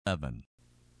7.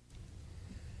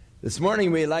 This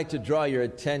morning we'd like to draw your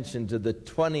attention to the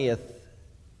 20th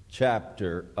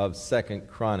chapter of 2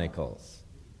 Chronicles.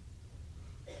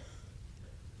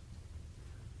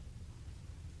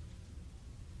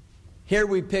 Here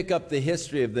we pick up the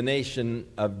history of the nation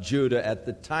of Judah at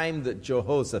the time that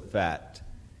Jehoshaphat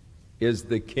is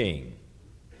the king.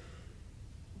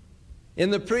 In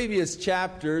the previous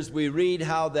chapters we read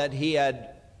how that he had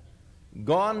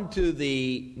gone to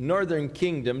the northern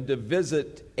kingdom to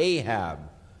visit Ahab,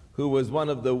 who was one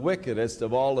of the wickedest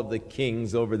of all of the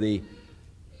kings over the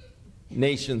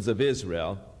nations of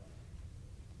Israel.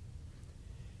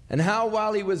 And how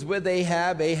while he was with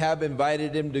Ahab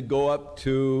invited him to go up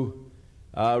to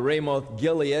Ramoth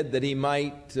Gilead that he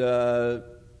might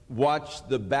watch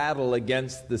the battle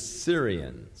against the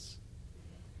Syrians.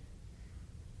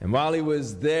 And while he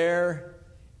was there,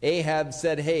 Ahab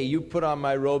said, "Hey, you put on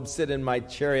my robe, sit in my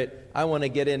chariot. I want to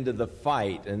get into the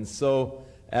fight." And so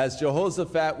as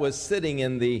Jehoshaphat was sitting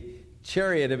in the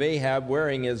chariot of Ahab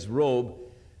wearing his robe,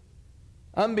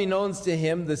 unbeknownst to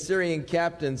him, the Syrian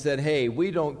captain said, "Hey,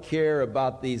 we don't care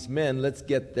about these men. Let's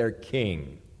get their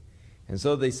king." And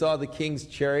so they saw the king's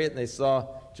chariot, and they saw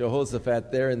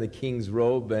Jehoshaphat there in the king's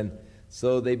robe. And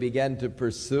so they began to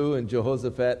pursue, and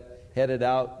Jehoshaphat headed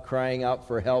out, crying out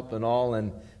for help and all.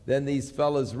 And then these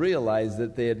fellows realized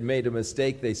that they had made a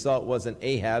mistake. They saw it wasn't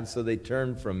Ahab, so they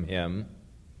turned from him.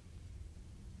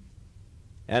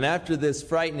 And after this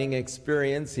frightening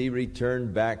experience, he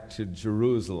returned back to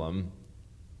Jerusalem.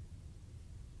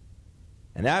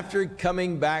 And after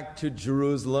coming back to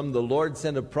Jerusalem, the Lord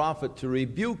sent a prophet to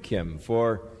rebuke him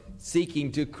for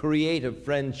seeking to create a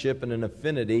friendship and an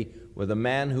affinity with a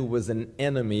man who was an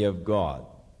enemy of God.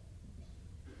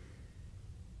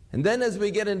 And then as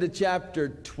we get into chapter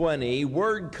 20,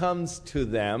 word comes to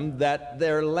them that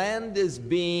their land is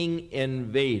being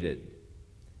invaded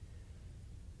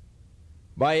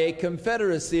by a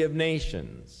confederacy of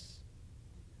nations.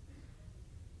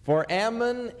 For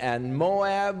Ammon and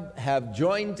Moab have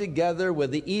joined together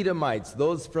with the Edomites,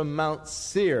 those from Mount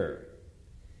Seir.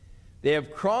 They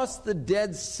have crossed the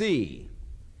Dead Sea.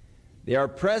 They are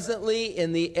presently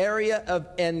in the area of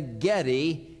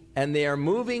En-Gedi, and they are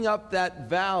moving up that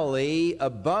valley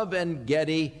above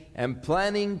En-Gedi and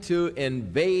planning to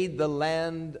invade the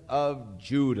land of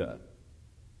Judah.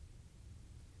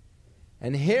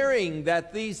 And hearing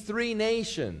that these three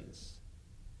nations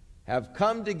have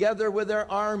come together with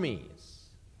their armies,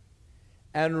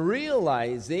 and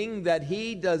realizing that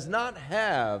he does not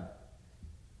have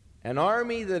an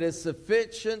army that is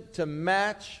sufficient to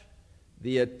match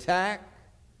the attack,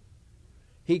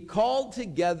 he called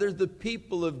together the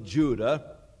people of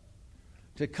Judah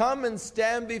to come and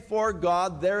stand before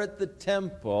God there at the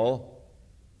temple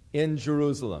in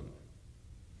Jerusalem.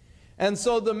 And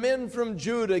so the men from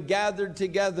Judah gathered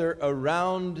together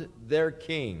around their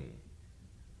king,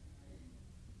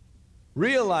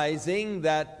 realizing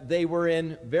that they were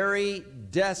in very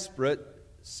desperate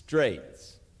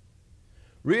straits,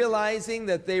 realizing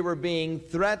that they were being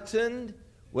threatened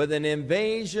with an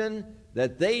invasion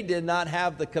that they did not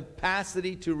have the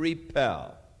capacity to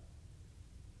repel.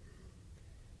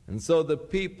 And so the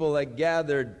people had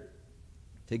gathered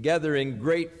together in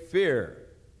great fear.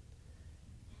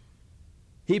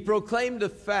 He proclaimed a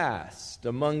fast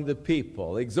among the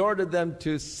people, exhorted them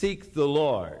to seek the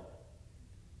Lord.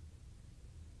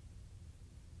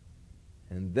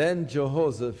 And then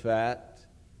Jehoshaphat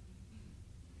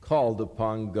called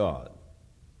upon God.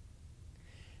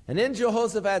 And in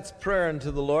Jehoshaphat's prayer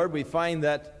unto the Lord, we find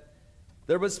that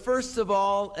there was first of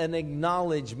all an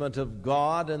acknowledgement of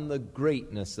God and the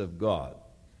greatness of God.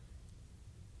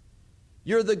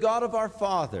 You're the God of our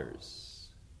fathers.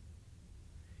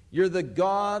 You're the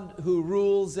God who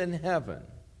rules in heaven.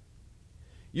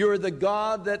 You're the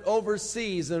God that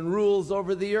oversees and rules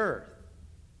over the earth.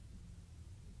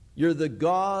 You're the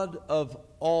God of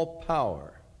all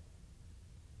power.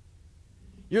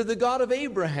 You're the God of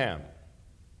Abraham.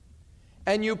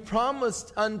 And you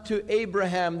promised unto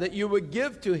Abraham that you would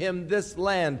give to him this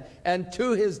land and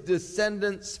to his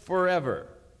descendants forever.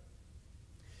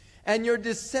 And your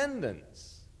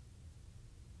descendants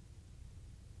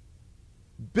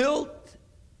built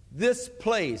this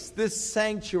place, this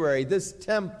sanctuary, this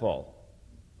temple,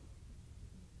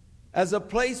 as a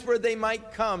place where they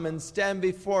might come and stand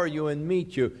before you and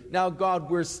meet you. Now, God,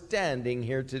 we're standing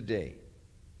here today.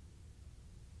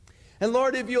 And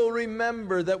Lord, if you'll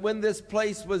remember that when this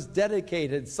place was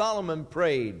dedicated, Solomon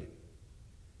prayed,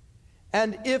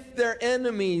 and if their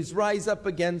enemies rise up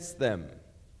against them,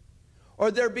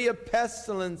 or there be a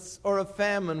pestilence or a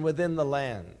famine within the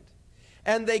land,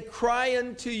 and they cry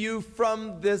unto you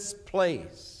from this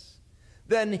place,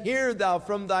 then hear thou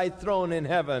from thy throne in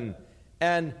heaven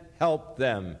and help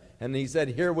them. And he said,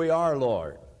 here we are,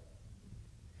 Lord.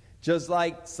 Just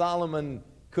like Solomon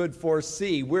could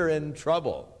foresee, we're in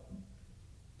trouble.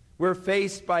 We're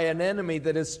faced by an enemy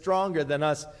that is stronger than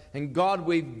us. And God,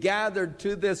 we've gathered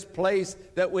to this place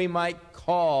that we might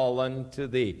call unto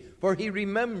thee. For he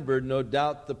remembered, no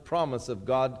doubt, the promise of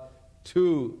God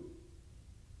to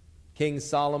King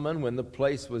Solomon when the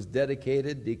place was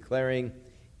dedicated, declaring,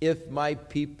 if my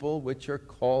people, which are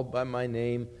called by my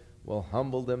name, will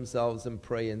humble themselves and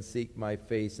pray and seek my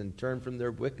face and turn from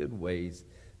their wicked ways,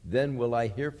 then will I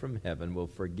hear from heaven, will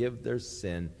forgive their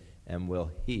sin, and will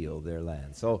heal their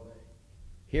land. So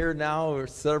here now, or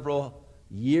several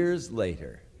years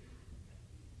later,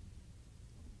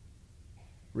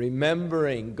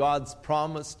 remembering God's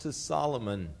promise to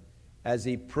Solomon as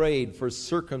he prayed for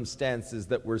circumstances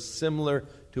that were similar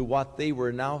to what they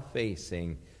were now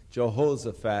facing,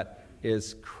 Jehoshaphat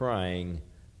is crying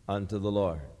unto the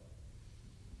Lord.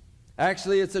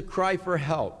 Actually, it's a cry for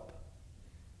help.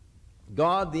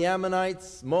 God, the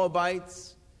Ammonites,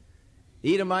 Moabites,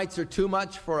 Edomites are too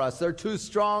much for us. They're too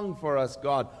strong for us,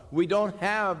 God. We don't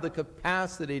have the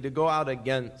capacity to go out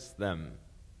against them.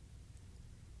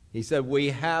 He said,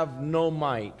 we have no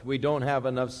might. We don't have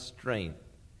enough strength.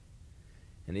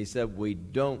 And he said, we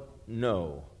don't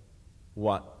know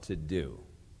what to do.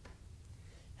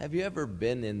 Have you ever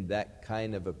been in that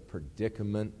kind of a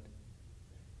predicament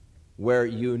where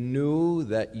you knew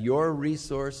that your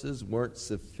resources weren't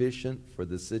sufficient for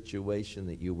the situation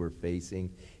that you were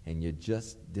facing and you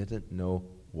just didn't know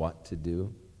what to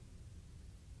do?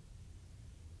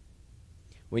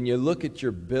 When you look at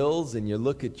your bills and you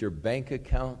look at your bank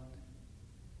account,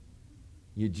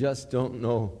 you just don't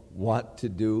know what to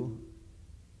do.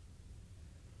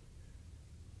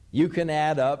 You can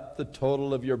add up the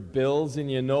total of your bills and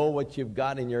you know what you've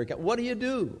got in your account. What do you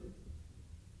do?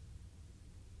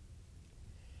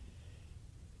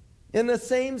 In the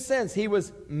same sense, he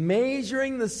was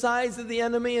measuring the size of the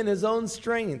enemy in his own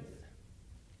strength.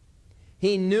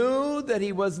 He knew that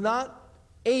he was not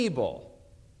able,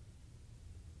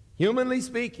 humanly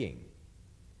speaking,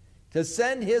 to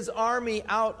send his army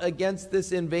out against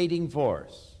this invading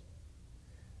force.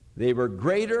 They were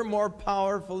greater, more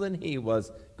powerful than he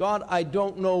was. God, I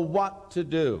don't know what to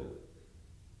do.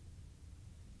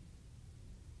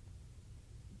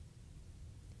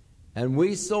 And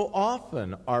we so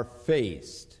often are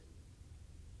faced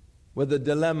with a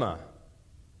dilemma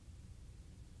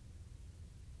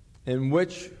in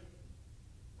which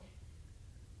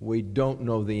we don't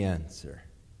know the answer.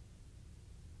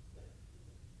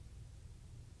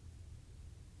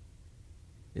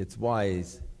 It's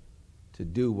wise to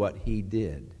do what he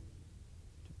did,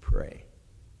 to pray.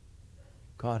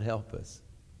 God help us.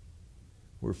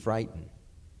 We're frightened.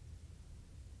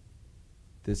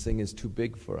 This thing is too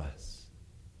big for us.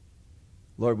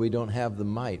 Lord, we don't have the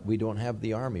might. We don't have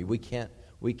the army. We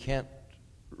can't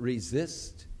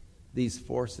resist these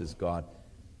forces, God.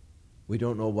 We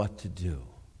don't know what to do.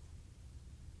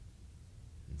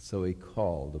 And so he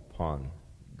called upon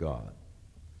God.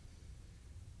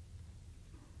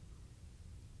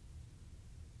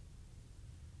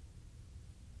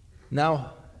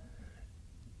 Now,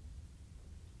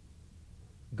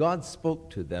 God spoke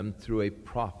to them through a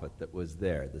prophet that was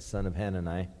there. The son of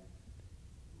Hanani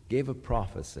gave a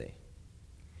prophecy.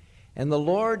 And the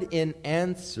Lord, in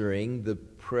answering the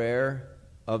prayer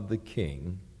of the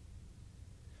king,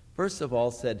 first of all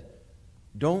said,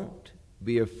 don't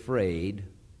be afraid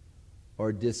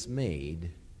or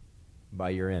dismayed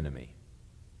by your enemy.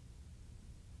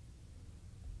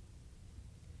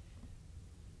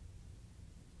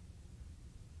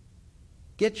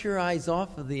 Get your eyes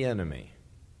off of the enemy.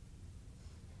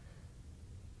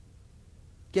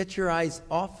 Get your eyes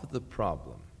off of the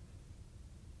problem.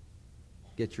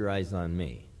 Get your eyes on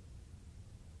me.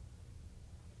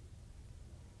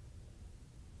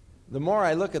 The more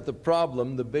I look at the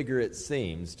problem, the bigger it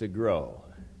seems to grow,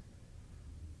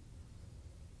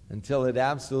 until it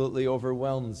absolutely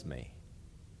overwhelms me.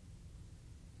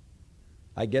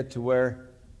 I get to where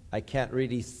I can't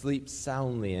really sleep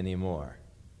soundly anymore.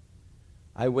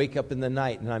 I wake up in the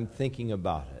night and I'm thinking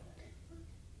about it.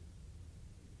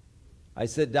 I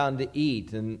sit down to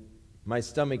eat and my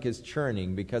stomach is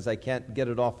churning because I can't get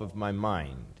it off of my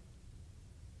mind.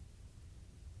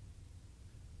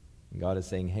 And God is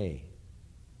saying, hey,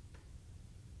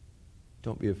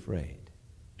 don't be afraid.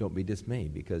 Don't be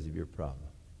dismayed because of your problem.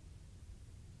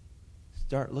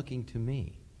 Start looking to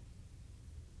me.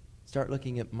 Start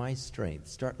looking at my strength.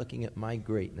 Start looking at my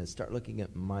greatness. Start looking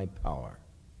at my power.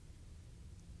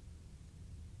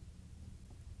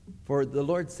 For the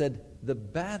Lord said, the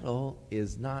battle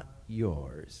is not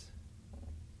yours,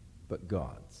 but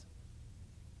God's.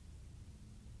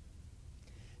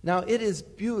 Now, it is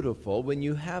beautiful when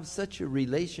you have such a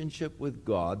relationship with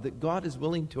God that God is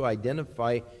willing to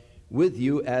identify with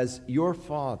you as your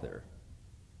Father.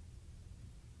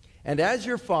 And as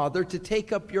your Father, to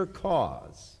take up your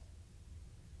cause,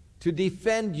 to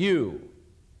defend you,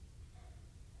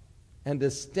 and to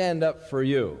stand up for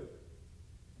you,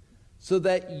 so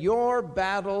that your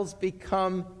battles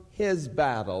become His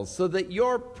battles, so that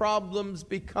your problems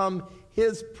become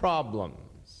His problems.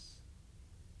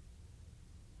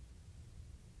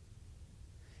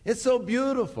 It's so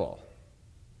beautiful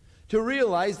to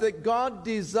realize that God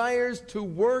desires to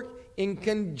work in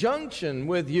conjunction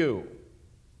with you,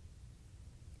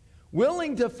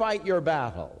 willing to fight your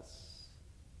battles,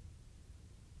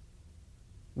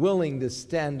 willing to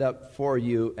stand up for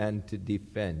you and to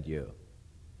defend you.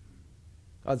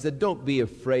 God said, don't be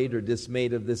afraid or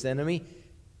dismayed of this enemy.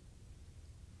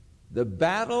 The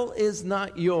battle is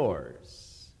not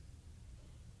yours,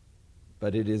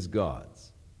 but it is God's.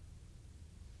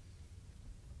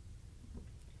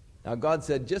 Now God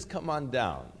said, just come on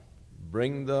down.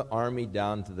 Bring the army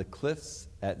down to the cliffs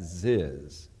at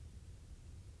Ziz,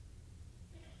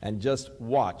 and just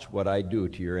watch what I do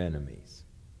to your enemies.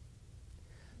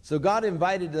 So God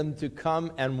invited them to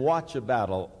come and watch a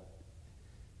battle,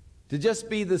 to just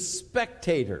be the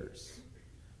spectators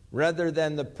rather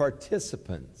than the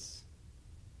participants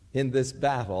in this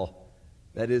battle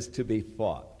that is to be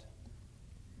fought.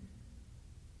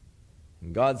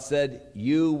 And God said,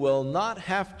 you will not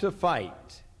have to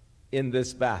fight in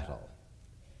this battle.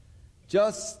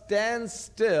 Just stand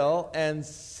still and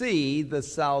see the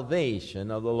salvation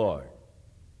of the Lord.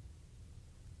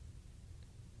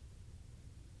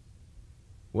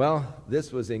 Well,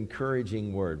 this was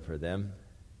encouraging word for them.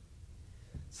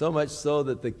 So much so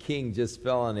that the king just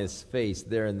fell on his face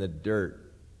there in the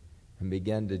dirt and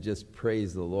began to just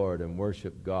praise the Lord and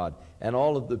worship God. And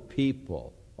all of the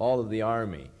people, all of the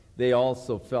army, they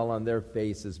also fell on their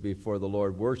faces before the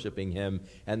Lord, worshiping Him.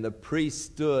 And the priests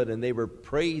stood and they were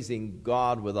praising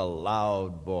God with a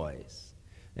loud voice.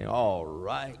 And, all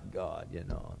right, God,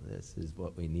 this is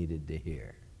what we needed to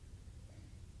hear.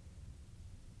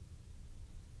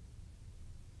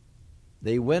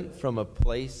 They went from a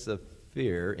place of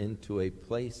fear into a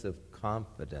place of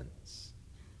confidence,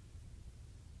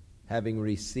 having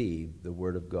received the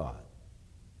Word of God.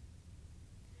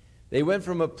 They went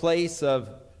from a place of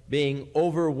being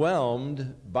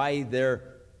overwhelmed by their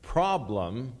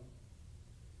problem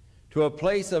to a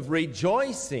place of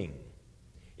rejoicing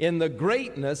in the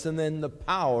greatness and in the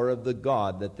power of the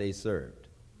God that they served.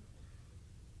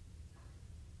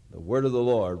 The word of the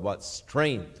Lord, what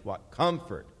strength, what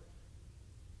comfort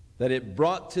that it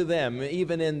brought to them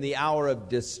even in the hour of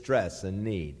distress and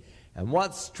need. And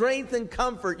what strength and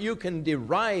comfort you can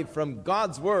derive from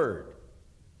God's word.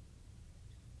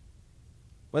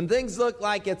 When things look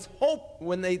like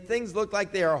things look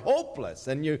like they are hopeless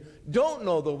and you don't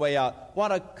know the way out,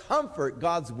 what a comfort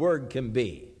God's word can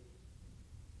be.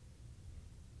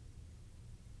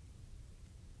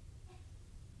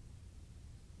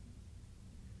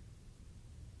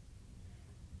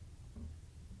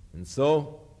 And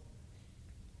so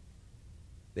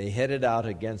they headed out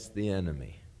against the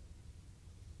enemy.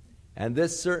 And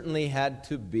this certainly had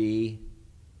to be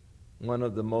one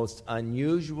of the most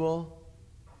unusual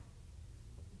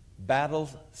battle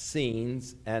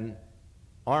scenes and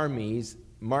armies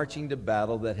marching to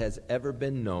battle that has ever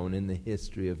been known in the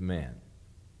history of man.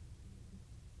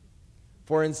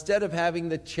 For instead of having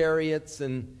the chariots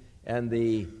and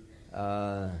the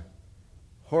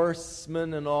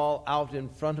horsemen and all out in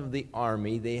front of the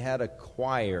army, they had a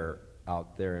choir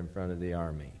out there in front of the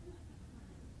army.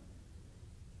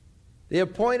 They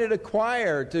appointed a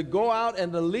choir to go out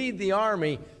and to lead the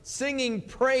army, singing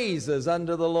praises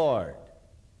unto the Lord.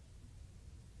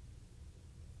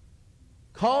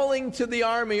 Calling to the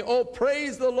army, oh,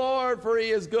 praise the Lord, for He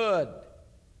is good.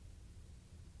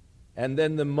 And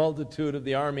then the multitude of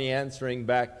the army answering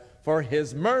back, for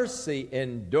His mercy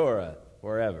endureth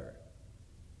forever.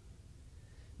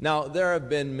 Now, there have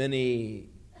been many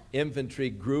infantry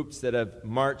groups that have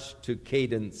marched to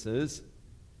cadences.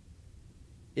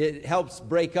 It helps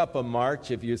break up a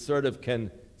march if you sort of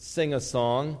can sing a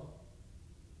song.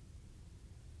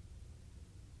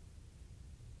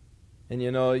 And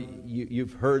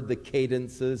you've heard the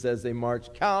cadences as they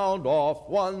march. Count off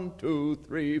 1, 2,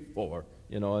 3, 4.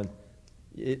 And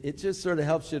it just sort of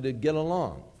helps you to get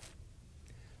along.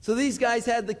 So these guys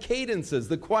had the cadences.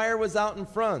 The choir was out in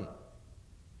front.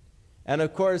 And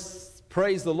of course,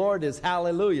 praise the Lord is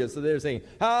hallelujah. So they're saying,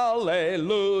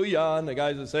 hallelujah. And the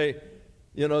guys would say,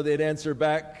 they'd answer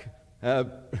back,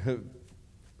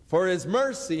 for his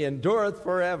mercy endureth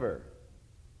forever.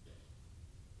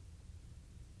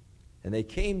 And they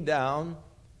came down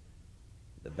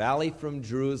the valley from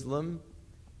Jerusalem,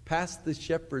 past the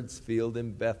shepherd's field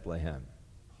in Bethlehem,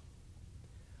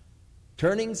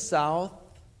 turning south,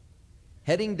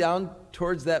 heading down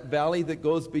towards that valley that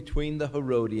goes between the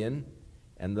Herodian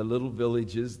and the little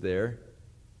villages there,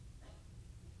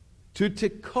 to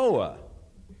Tekoa,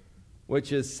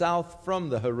 which is south from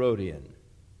the Herodian.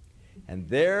 And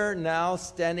there now,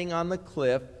 standing on the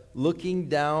cliff, looking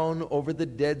down over the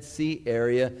Dead Sea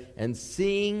area and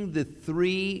seeing the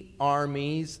three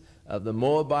armies of the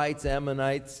Moabites,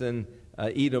 Ammonites, and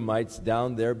Edomites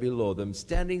down there below them,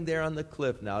 standing there on the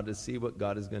cliff now to see what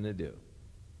God is going to do.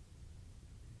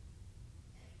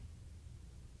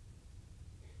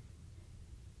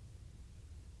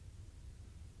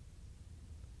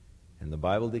 And the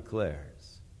Bible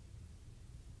declares,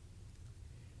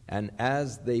 and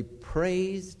as they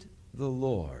praised the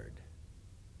Lord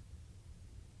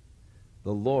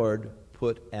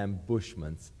put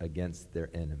ambushments against their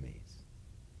enemies.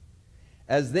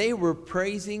 As they were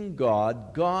praising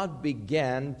God, God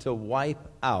began to wipe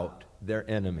out their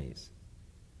enemies.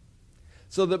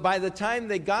 So that by the time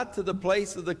they got to the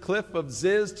place of the cliff of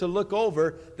Ziz to look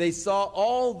over, they saw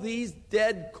all these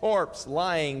dead corpses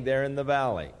lying there in the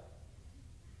valley.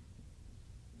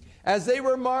 As they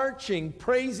were marching,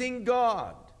 praising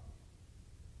God,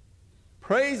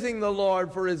 praising the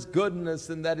Lord for his goodness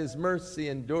and that his mercy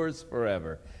endures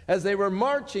forever. As they were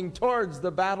marching towards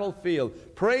the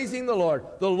battlefield, praising the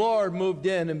Lord moved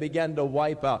in and began to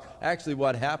wipe out. Actually,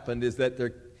 what happened is that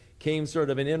there came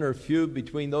sort of an inner feud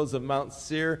between those of Mount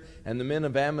Seir and the men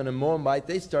of Ammon and Moabite.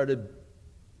 They started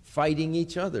fighting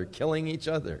each other, killing each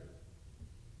other.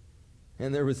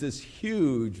 And there was this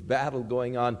huge battle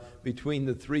going on between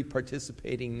the three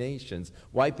participating nations,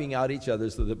 wiping out each other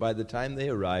so that by the time they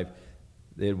arrived,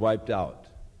 they had wiped out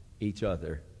each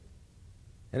other.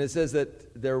 And it says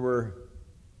that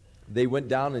they went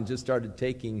down and just started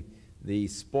taking the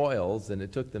spoils, and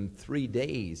it took them 3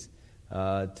 days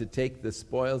to take the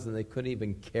spoils, and they couldn't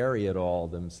even carry it all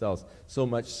themselves. So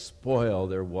much spoil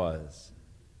there was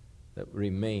that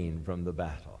remained from the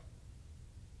battle.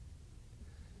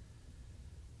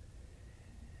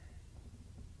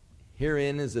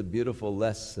 Herein is a beautiful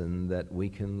lesson that we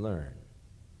can learn.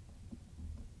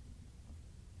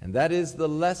 And that is the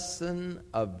lesson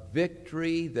of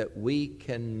victory that we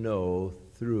can know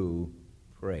through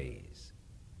praise.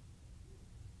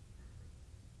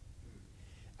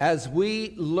 As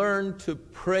we learn to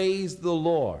praise the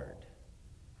Lord,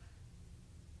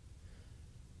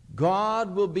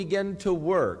 God will begin to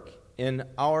work in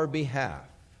our behalf.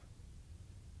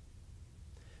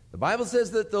 The Bible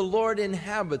says that the Lord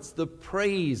inhabits the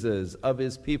praises of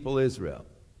his people Israel.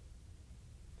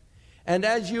 And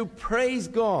as you praise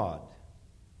God,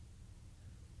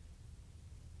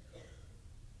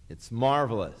 it's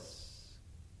marvelous,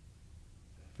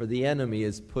 for the enemy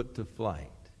is put to flight.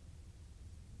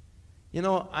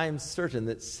 I'm certain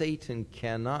that Satan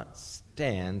cannot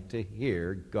stand to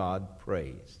hear God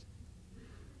praised.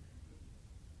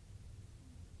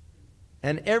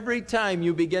 And every time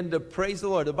you begin to praise the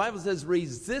Lord, the Bible says,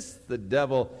 resist the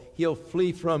devil, he'll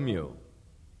flee from you.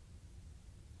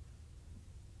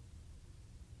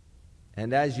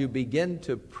 And as you begin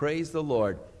to praise the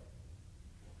Lord,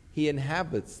 he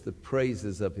inhabits the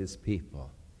praises of his people.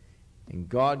 And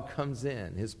God comes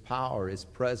in, his power, his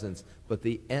presence, but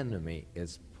the enemy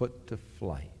is put to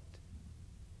flight.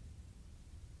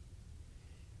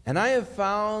 And I have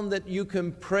found that you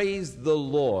can praise the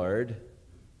Lord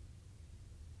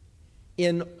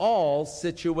in all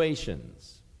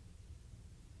situations.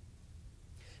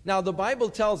 Now, the Bible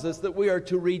tells us that we are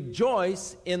to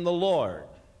rejoice in the Lord.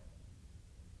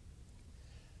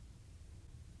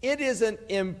 It isn't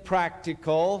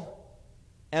impractical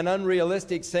and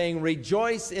unrealistic saying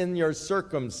rejoice in your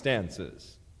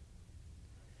circumstances,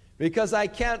 because I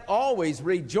can't always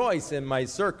rejoice in my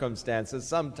circumstances.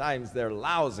 Sometimes they're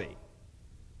lousy.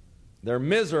 They're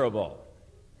miserable.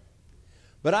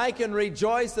 But I can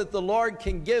rejoice that the Lord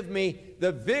can give me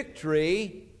the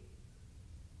victory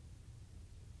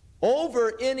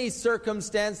over any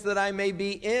circumstance that I may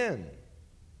be in.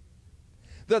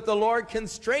 That the Lord can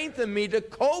strengthen me to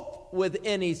cope with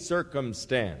any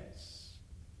circumstance.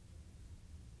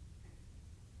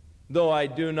 Though I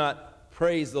do not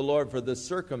praise the Lord for the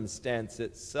circumstance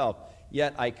itself,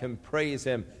 yet I can praise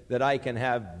him that I can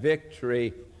have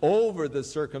victory over the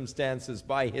circumstances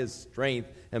by his strength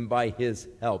and by his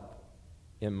help.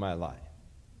 in my life.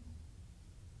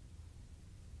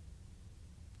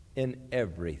 In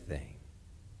everything,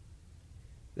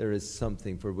 there is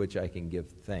something for which I can give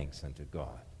thanks unto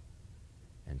God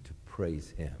and to praise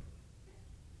Him.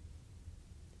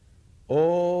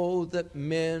 Oh, that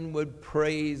men would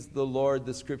praise the Lord,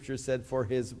 the Scripture said, for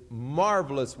His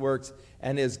marvelous works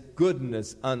and His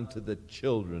goodness unto the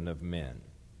children of men.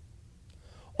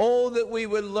 Oh, that we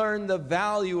would learn the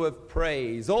value of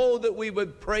praise. Oh, that we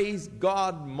would praise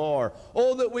God more.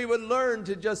 Oh, that we would learn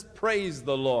to just praise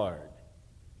the Lord,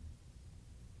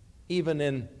 even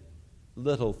in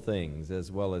little things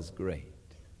as well as great.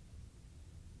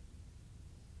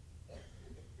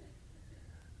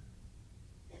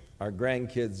 Our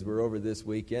grandkids were over this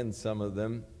weekend, some of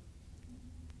them,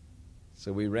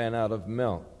 so we ran out of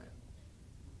milk.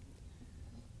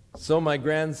 So my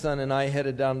grandson and I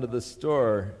headed down to the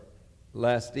store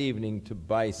last evening to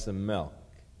buy some milk.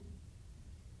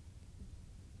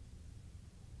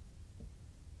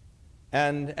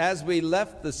 And as we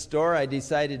left the store, I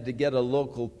decided to get a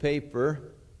local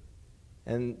paper,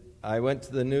 and I went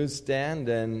to the newsstand,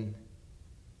 and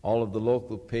all of the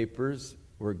local papers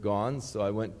were gone, so I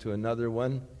went to another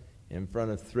one in front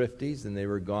of Thrifty's, and they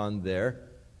were gone there.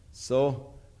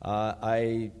 So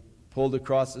I pulled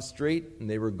across the street, and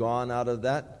they were gone out of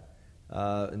that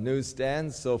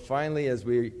newsstand. So finally, as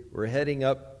we were heading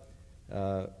up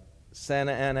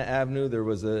Santa Ana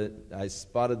Avenue, I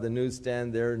spotted the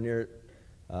newsstand there near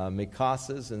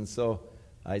Micasa's, and so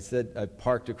I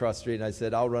parked across the street, and I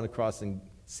said, I'll run across and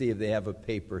see if they have a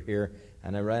paper here.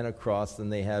 And I ran across,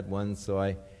 and they had one, so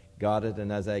I got it,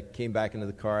 and as I came back into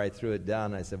the car, I threw it down,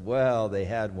 and I said, well, they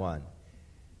had one.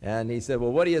 And he said,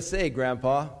 well, what do you say,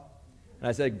 Grandpa? And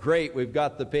I said, great, we've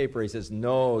got the paper. He says,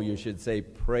 no, you should say,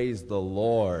 praise the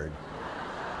Lord.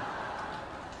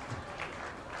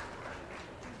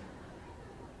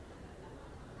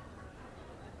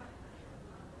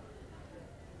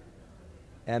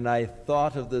 And I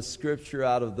thought of the Scripture,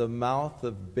 out of the mouth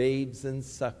of babes and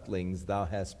sucklings thou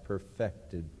hast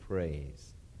perfected praise.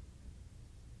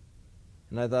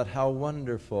 And I thought, how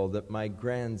wonderful that my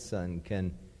grandson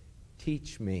can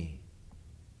teach me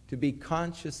to be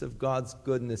conscious of God's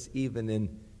goodness even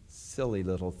in silly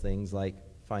little things like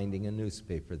finding a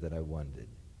newspaper that I wanted.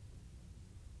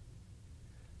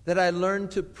 That I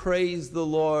learned to praise the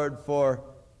Lord for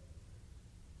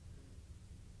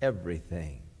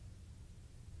everything,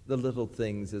 the little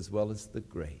things as well as the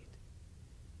great.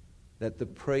 That the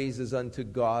praises unto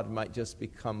God might just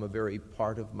become a very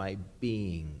part of my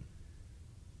being.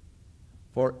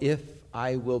 For if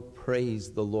I will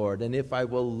praise the Lord, and if I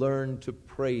will learn to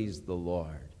praise the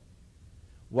Lord,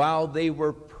 while they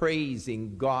were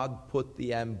praising, God put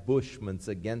the ambushments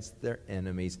against their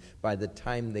enemies. By the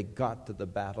time they got to the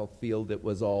battlefield, it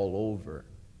was all over.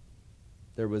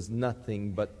 There was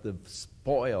nothing but the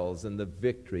spoils and the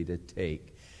victory to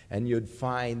take. And you'd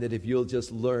find that if you'll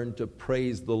just learn to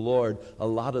praise the Lord, a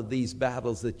lot of these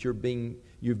battles that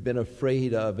you've been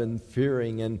afraid of and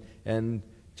fearing and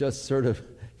just sort of,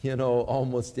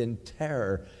 almost in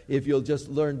terror, if you'll just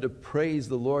learn to praise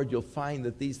the Lord, you'll find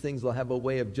that these things will have a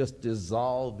way of just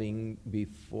dissolving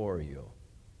before you.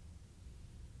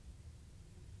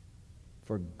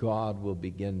 For God will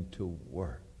begin to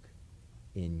work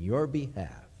in your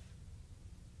behalf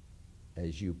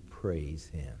as you praise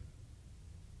Him.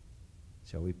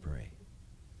 Shall we pray?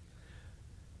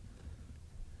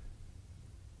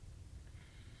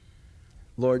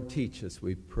 Lord, teach us,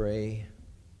 we pray,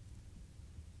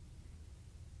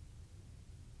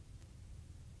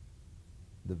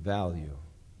 the value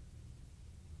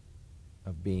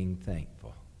of being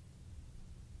thankful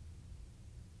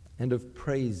and of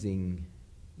praising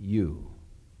you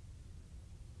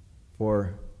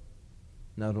for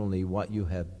not only what you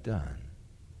have done,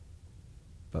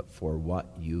 but for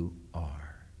what you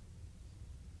are,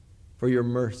 for your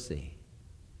mercy,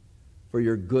 for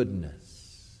your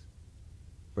goodness,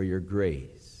 for your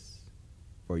grace,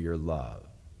 for your love,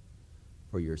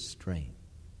 for your strength.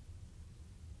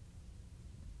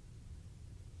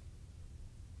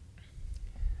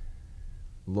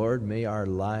 Lord, may our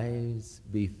lives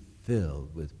be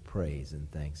filled with praise and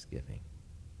thanksgiving.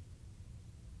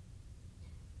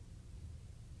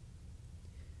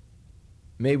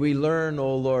 May we learn,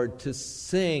 O Lord, to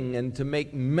sing and to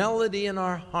make melody in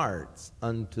our hearts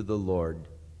unto the Lord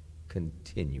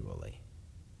continually.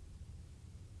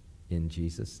 In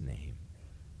Jesus' name,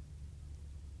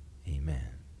 amen.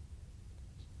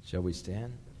 Shall we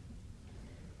stand?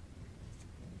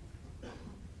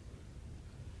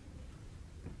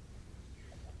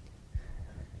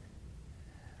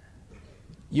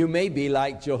 You may be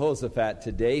like Jehoshaphat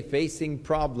today, facing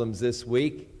problems this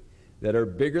week that are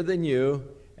bigger than you,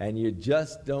 and you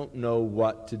just don't know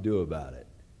what to do about it.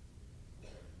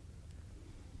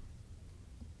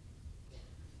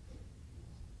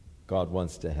 God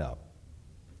wants to help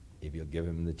if you'll give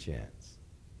him the chance.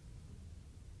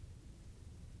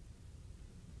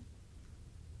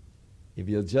 If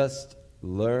you'll just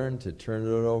learn to turn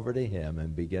it over to him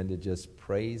and begin to just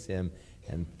praise him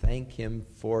and thank him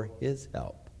for his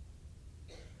help,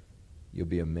 you'll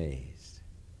be amazed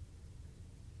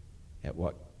at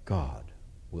what God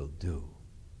will do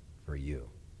for you.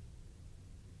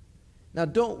 Now,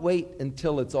 don't wait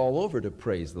until it's all over to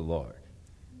praise the Lord.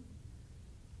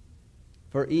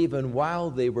 For even while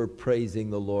they were praising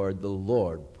the Lord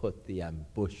put the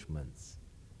ambushments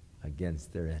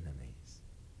against their enemies.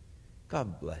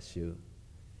 God bless you.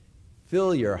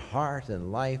 Fill your heart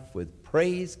and life with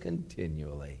praise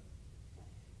continually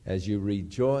as you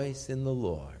rejoice in the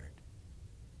Lord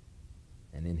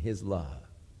and in his love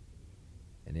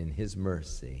and in his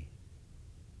mercy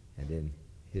and in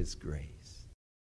his grace.